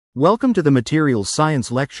Welcome to the Materials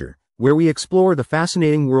Science Lecture, where we explore the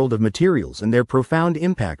fascinating world of materials and their profound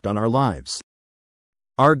impact on our lives.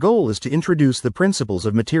 Our goal is to introduce the principles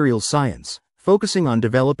of materials science, focusing on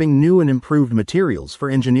developing new and improved materials for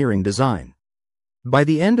engineering design. By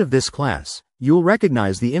the end of this class, you'll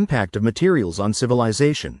recognize the impact of materials on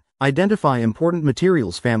civilization, identify important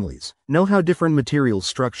materials families, know how different materials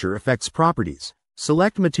structure affects properties,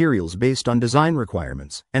 select materials based on design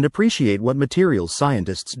requirements, and appreciate what materials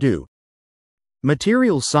scientists do.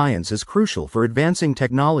 Materials science is crucial for advancing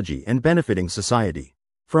technology and benefiting society.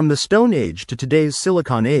 From the Stone Age to today's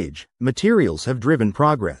Silicon Age, materials have driven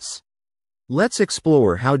progress. Let's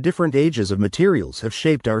explore how different ages of materials have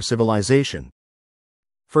shaped our civilization.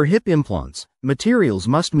 For hip implants, materials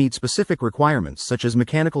must meet specific requirements such as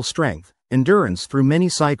mechanical strength, endurance through many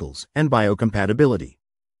cycles, and biocompatibility.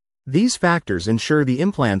 These factors ensure the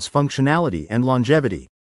implant's functionality and longevity.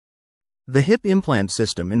 The hip implant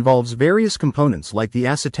system involves various components like the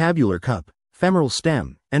acetabular cup, femoral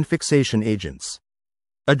stem, and fixation agents.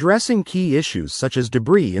 Addressing key issues such as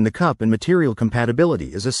debris in the cup and material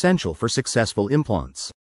compatibility is essential for successful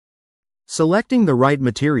implants. Selecting the right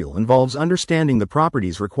material involves understanding the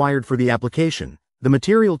properties required for the application, the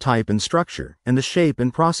material type and structure, and the shape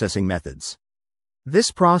and processing methods.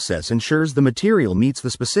 This process ensures the material meets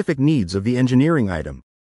the specific needs of the engineering item.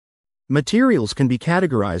 Materials can be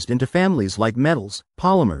categorized into families like metals,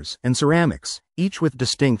 polymers, and ceramics, each with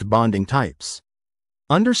distinct bonding types.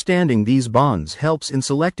 Understanding these bonds helps in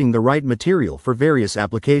selecting the right material for various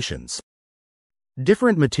applications.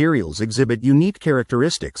 Different materials exhibit unique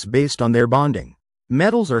characteristics based on their bonding.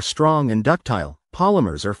 Metals are strong and ductile,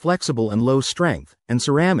 polymers are flexible and low strength, and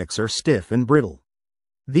ceramics are stiff and brittle.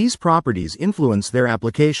 These properties influence their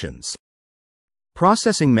applications.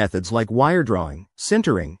 Processing methods like wire drawing,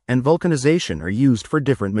 sintering, and vulcanization are used for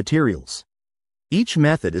different materials. Each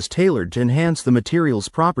method is tailored to enhance the material's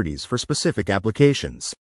properties for specific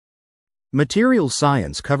applications. Materials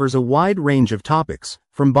science covers a wide range of topics,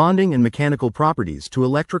 from bonding and mechanical properties to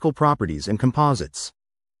electrical properties and composites.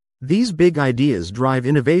 These big ideas drive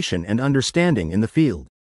innovation and understanding in the field.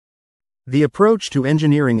 The approach to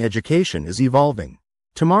engineering education is evolving.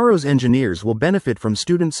 Tomorrow's engineers will benefit from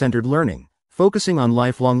student-centered learning, focusing on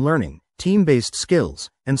lifelong learning, team-based skills,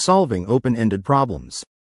 and solving open-ended problems.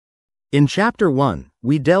 In Chapter 1,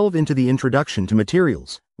 we delve into the introduction to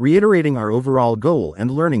materials, reiterating our overall goal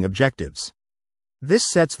and learning objectives. This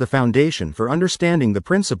sets the foundation for understanding the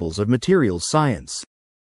principles of materials science.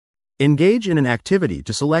 Engage in an activity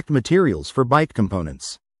to select materials for bike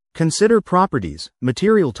components. Consider properties,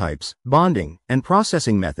 material types, bonding, and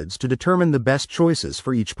processing methods to determine the best choices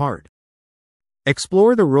for each part.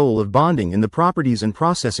 Explore the role of bonding in the properties and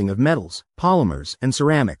processing of metals, polymers, and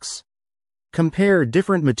ceramics. Compare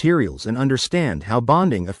different materials and understand how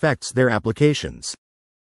bonding affects their applications.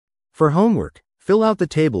 For homework, fill out the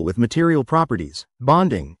table with material properties,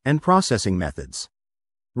 bonding, and processing methods.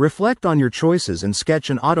 Reflect on your choices and sketch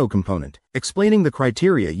an auto component, explaining the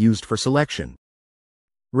criteria used for selection.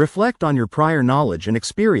 Reflect on your prior knowledge and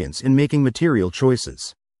experience in making material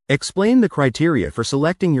choices. Explain the criteria for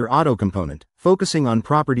selecting your auto component, focusing on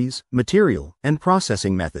properties, material, and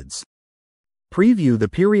processing methods. Preview the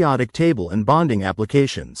periodic table and bonding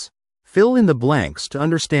applications. Fill in the blanks to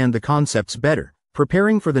understand the concepts better,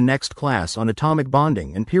 preparing for the next class on atomic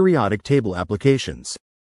bonding and periodic table applications.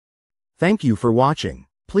 Thank you for watching.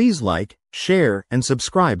 Please like, share, and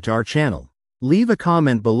subscribe to our channel. Leave a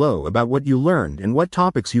comment below about what you learned and what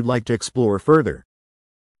topics you'd like to explore further.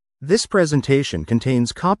 This presentation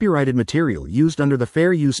contains copyrighted material used under the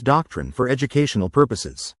Fair Use Doctrine for educational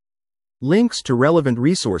purposes. Links to relevant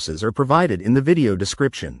resources are provided in the video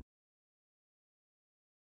description.